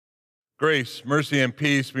Grace, mercy, and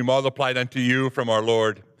peace be multiplied unto you from our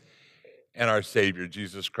Lord and our Savior,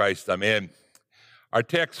 Jesus Christ. Amen. Our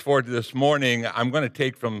text for this morning, I'm going to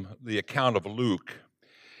take from the account of Luke,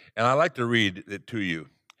 and I'd like to read it to you.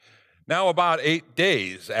 Now, about 8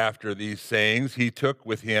 days after these sayings, he took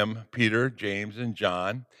with him Peter, James, and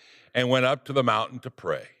John, and went up to the mountain to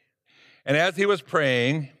pray. And as he was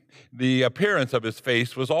praying, the appearance of his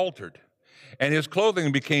face was altered, and his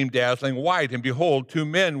clothing became dazzling white. And behold, 2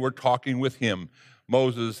 men were talking with him,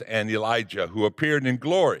 Moses and Elijah, who appeared in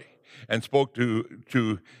glory and spoke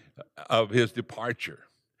of his departure,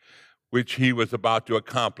 which he was about to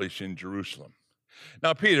accomplish in Jerusalem.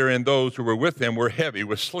 Now Peter and those who were with him were heavy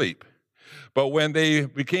with sleep. But when they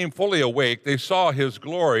became fully awake, they saw his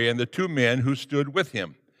glory and the 2 men who stood with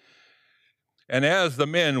him. And as the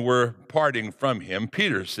men were parting from him,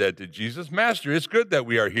 Peter said to Jesus, "Master, it's good that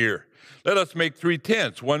we are here. Let us make 3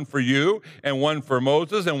 tents, one for you, and one for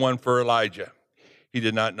Moses, and one for Elijah." He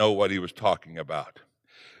did not know what he was talking about.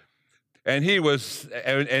 And he was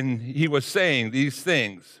saying these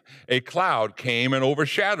things. A cloud came and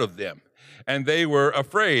overshadowed them, and they were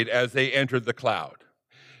afraid as they entered the cloud.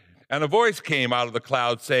 And a voice came out of the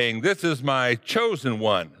cloud saying, "This is my chosen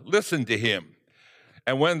one. Listen to him."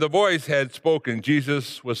 And when the voice had spoken,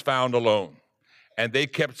 Jesus was found alone. And they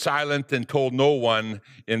kept silent and told no one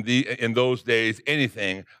in those days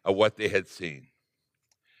anything of what they had seen.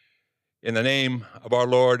 In the name of our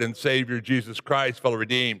Lord and Savior Jesus Christ, fellow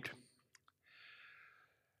redeemed.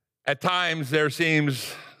 At times there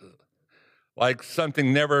seems like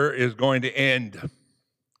something never is going to end.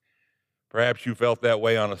 Perhaps you felt that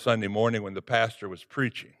way on a Sunday morning when the pastor was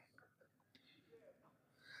preaching.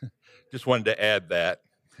 Just wanted to add that.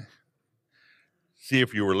 See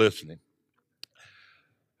if you were listening.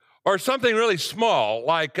 Or something really small,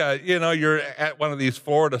 like, you're at one of these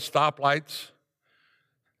Florida stoplights.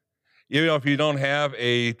 If you don't have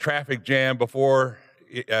a traffic jam before,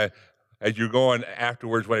 as you're going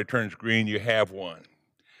afterwards when it turns green, you have one.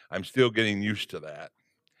 I'm still getting used to that.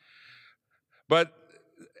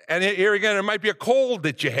 And here again, there might be a cold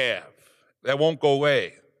that you have that won't go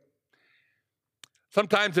away.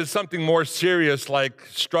 Sometimes it's something more serious, like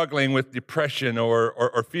struggling with depression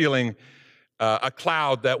or feeling a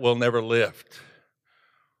cloud that will never lift.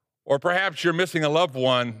 Or perhaps you're missing a loved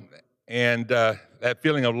one, and that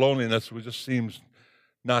feeling of loneliness just seems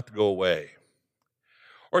not to go away.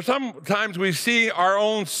 Or sometimes we see our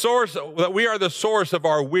own source, that we are the source of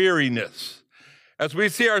our weariness, as we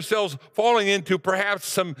see ourselves falling into perhaps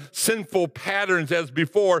some sinful patterns as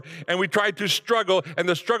before, and we try to struggle, and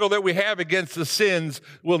the struggle that we have against the sins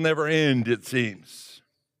will never end, it seems.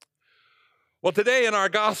 Well, today in our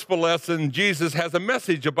gospel lesson, Jesus has a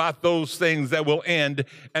message about those things that will end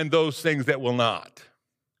and those things that will not.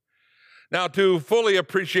 Now, to fully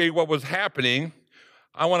appreciate what was happening,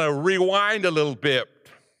 I want to rewind a little bit.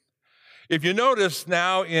 If you notice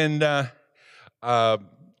now in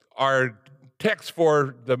our text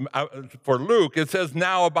for Luke, it says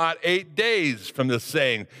now about 8 days from this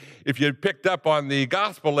saying. If you picked up on the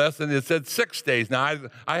gospel lesson, it said 6 days. Now,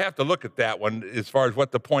 I have to look at that one as far as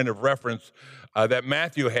what the point of reference that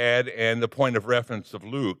Matthew had and the point of reference of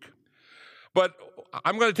Luke. But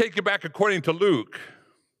I'm going to take you back according to Luke.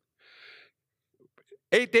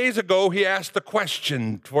 8 days ago, he asked the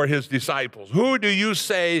question for his disciples, "Who do you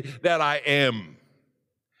say that I am?"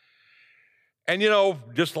 And,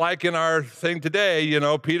 just like in our thing today,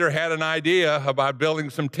 Peter had an idea about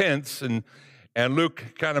building some tents, and Luke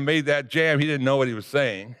kind of made that jam. He didn't know what he was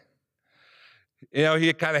saying.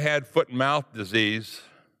 He kind of had foot and mouth disease.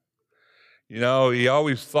 He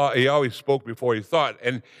always spoke before he thought.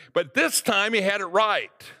 But this time he had it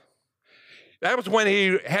right. That was when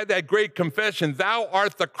he had that great confession, "Thou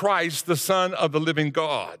art the Christ, the Son of the living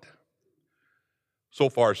God." So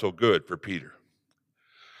far, so good for Peter.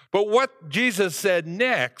 But what Jesus said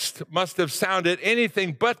next must have sounded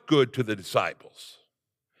anything but good to the disciples.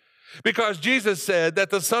 Because Jesus said that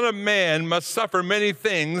the Son of Man must suffer many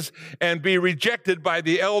things and be rejected by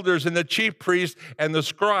the elders and the chief priests and the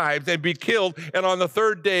scribes and be killed, and on the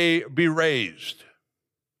 3rd day be raised.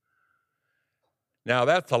 Now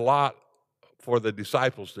that's a lot for the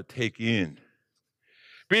disciples to take in.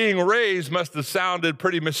 Being raised must have sounded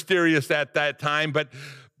pretty mysterious at that time, but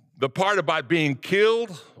the part about being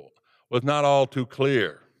killed was not all too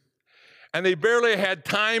clear. And they barely had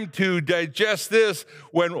time to digest this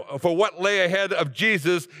for what lay ahead of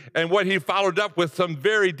Jesus, and what he followed up with some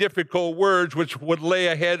very difficult words which would lay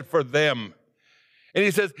ahead for them. And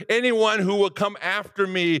he says, "Anyone who will come after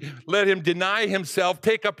me, let him deny himself,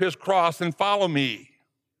 take up his cross, and follow me.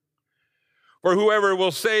 For whoever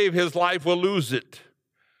will save his life will lose it.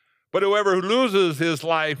 But whoever loses his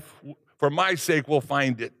life for my sake will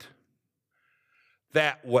find it.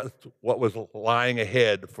 That was what was lying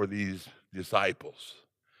ahead for these disciples.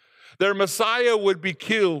 Their Messiah would be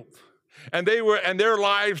killed, and their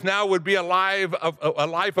lives now would be a life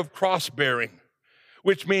of cross-bearing,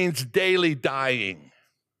 which means daily dying.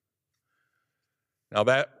 Now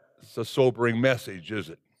that's a sobering message, is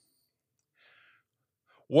it?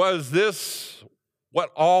 Was this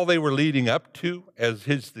what all they were leading up to as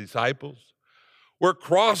his disciples? Were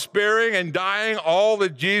cross-bearing and dying all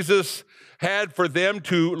that Jesus had for them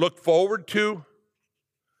to look forward to?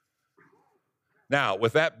 Now,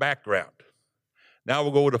 with that background, now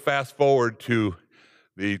we'll go to fast forward to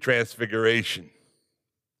the Transfiguration.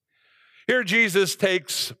 Here Jesus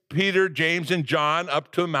takes Peter, James, and John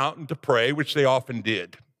up to a mountain to pray, which they often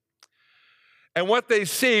did. And what they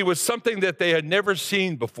see was something that they had never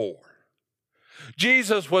seen before.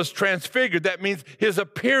 Jesus was transfigured. That means his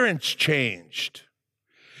appearance changed.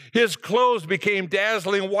 His clothes became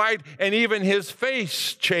dazzling white, and even his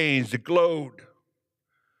face changed, it glowed.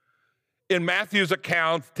 In Matthew's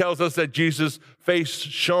account, tells us that Jesus' face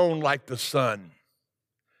shone like the sun.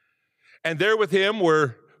 And there with him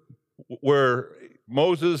were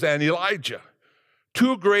Moses and Elijah,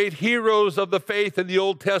 two great heroes of the faith in the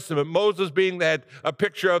Old Testament. Moses being a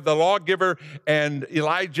picture of the lawgiver, and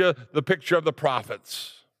Elijah the picture of the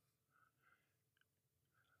prophets.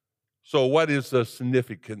 So what is the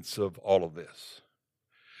significance of all of this?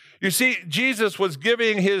 You see, Jesus was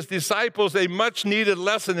giving his disciples a much-needed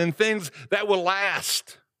lesson in things that will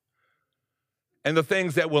last and the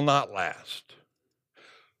things that will not last.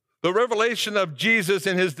 The revelation of Jesus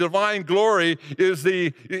in his divine glory is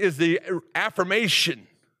the affirmation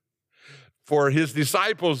for his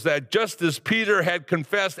disciples that just as Peter had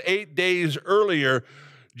confessed 8 days earlier,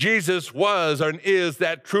 Jesus was and is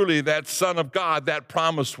truly that Son of God, that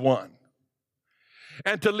promised one.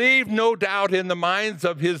 And to leave no doubt in the minds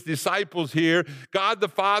of his disciples here, God the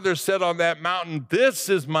Father said on that mountain, "This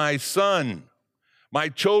is my Son, my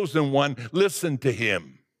chosen one, listen to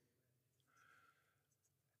him."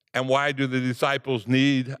 And why do the disciples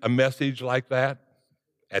need a message like that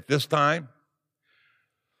at this time?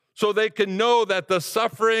 So they can know that the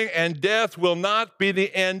suffering and death will not be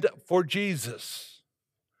the end for Jesus.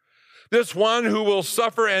 This one who will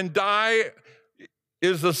suffer and die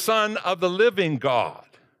is the Son of the living God,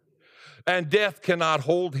 and death cannot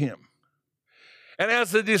hold him. And as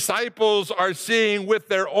the disciples are seeing with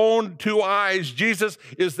their own two eyes, Jesus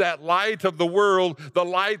is that light of the world, the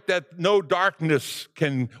light that no darkness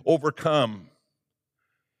can overcome.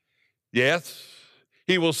 Yes,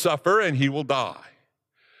 he will suffer and he will die.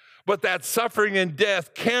 But that suffering and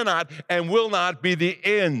death cannot and will not be the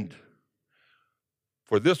end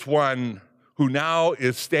for this one who now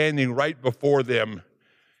is standing right before them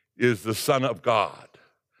is the Son of God,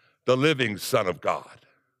 the living Son of God.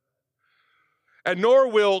 And nor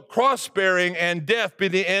will cross-bearing and death be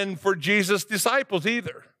the end for Jesus' disciples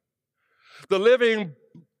either. The living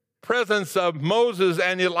presence of Moses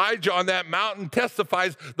and Elijah on that mountain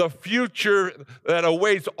testifies the future that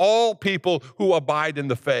awaits all people who abide in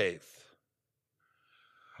the faith.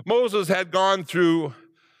 Moses had gone through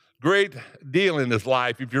great deal in his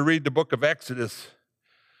life. If you read the book of Exodus,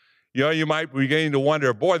 you might be beginning to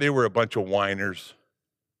wonder, boy, they were a bunch of whiners.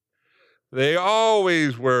 They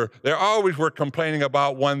always were complaining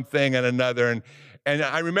about one thing and another. And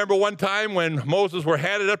I remember one time when Moses were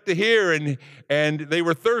headed up to here and they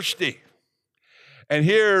were thirsty. And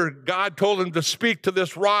here God told him to speak to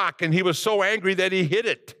this rock, and he was so angry that he hit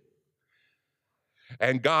it.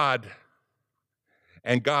 And God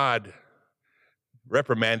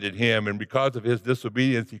reprimanded him, and because of his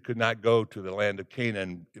disobedience, he could not go to the land of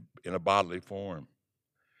Canaan in a bodily form.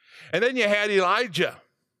 And then you had Elijah.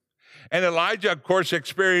 And Elijah, of course,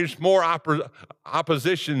 experienced more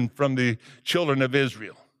opposition from the children of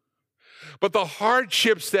Israel. But the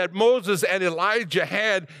hardships that Moses and Elijah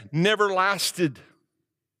had never lasted.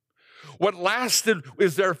 What lasted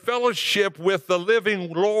is their fellowship with the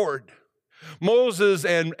living Lord. Moses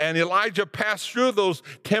and Elijah passed through those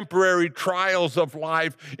temporary trials of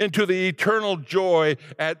life into the eternal joy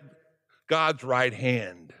at God's right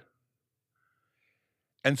hand.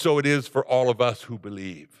 And so it is for all of us who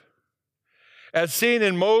believe. As seen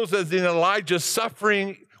in Moses and Elijah,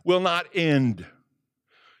 suffering will not end,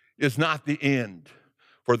 is not the end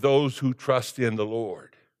for those who trust in the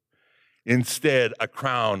Lord. Instead, a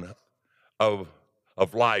crown of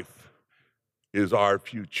life is our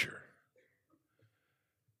future.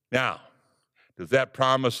 Now, does that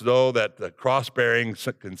promise, though, that the cross-bearing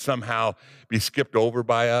can somehow be skipped over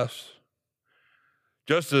by us?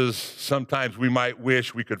 Just as sometimes we might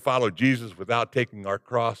wish we could follow Jesus without taking our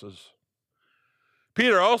crosses.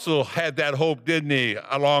 Peter also had that hope, didn't he,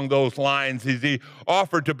 along those lines, as he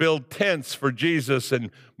offered to build tents for Jesus and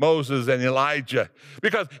Moses and Elijah,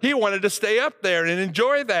 because he wanted to stay up there and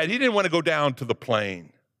enjoy that. He didn't want to go down to the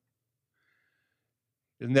plain.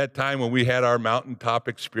 Isn't that time when we had our mountaintop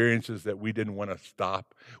experiences that we didn't want to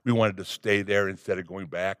stop? We wanted to stay there instead of going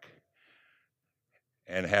back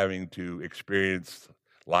and having to experience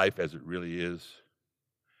life as it really is.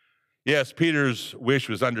 Yes, Peter's wish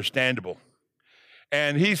was understandable.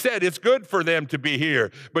 And he said it's good for them to be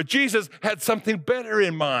here. But Jesus had something better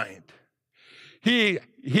in mind. He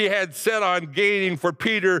had set on gaining for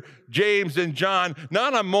Peter, James, and John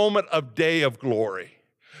not a moment of day of glory,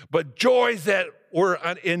 but joys that were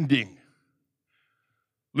unending.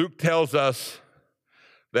 Luke tells us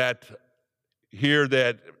that here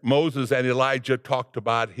that Moses and Elijah talked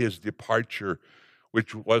about his departure,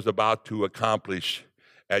 which was about to accomplish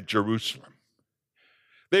at Jerusalem.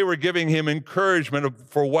 They were giving him encouragement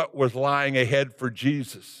for what was lying ahead for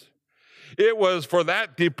Jesus. It was for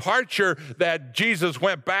that departure that Jesus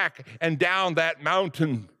went back and down that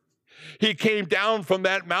mountain. He came down from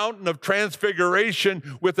that mountain of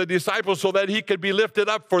transfiguration with the disciples so that he could be lifted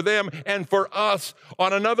up for them and for us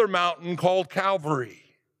on another mountain called Calvary.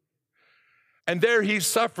 And there he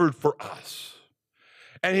suffered for us.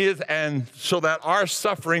 And so that our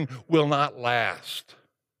suffering will not last.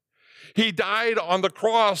 He died on the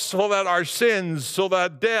cross so that our sins, so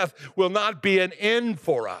that death will not be an end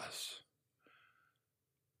for us.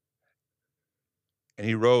 And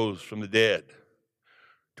he rose from the dead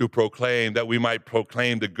to proclaim that we might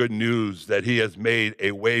proclaim the good news that he has made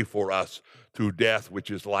a way for us through death,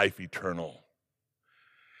 which is life eternal.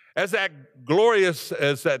 As that glorious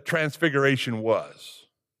as that transfiguration was,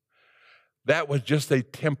 that was just a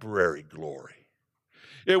temporary glory.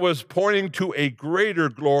 It was pointing to a greater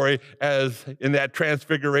glory, as in that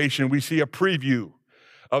transfiguration we see a preview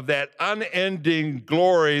of that unending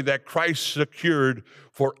glory that Christ secured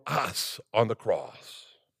for us on the cross.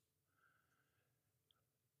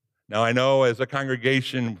 Now I know as a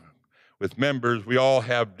congregation with members, we all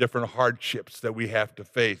have different hardships that we have to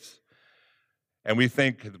face. And we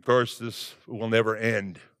think, of course, this will never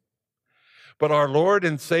end. But our Lord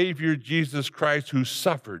and Savior Jesus Christ, who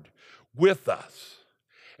suffered with us,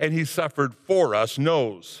 and he suffered for us,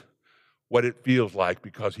 knows what it feels like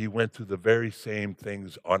because he went through the very same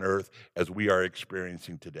things on earth as we are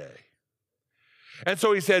experiencing today. And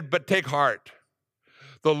so he said, but take heart.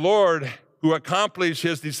 The Lord who accomplished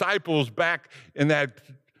his disciples back in that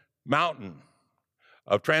mountain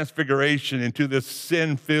of transfiguration into this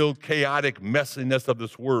sin-filled, chaotic messiness of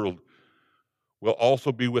this world will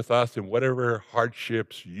also be with us in whatever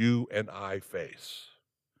hardships you and I face.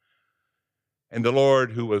 And the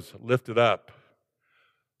Lord who was lifted up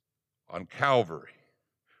on Calvary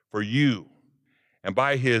for you, and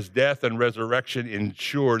by his death and resurrection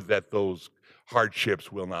ensured that those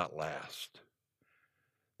hardships will not last.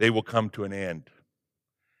 They will come to an end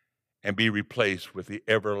and be replaced with the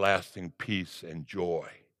everlasting peace and joy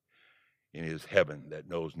in his heaven that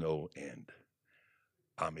knows no end.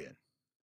 Amen.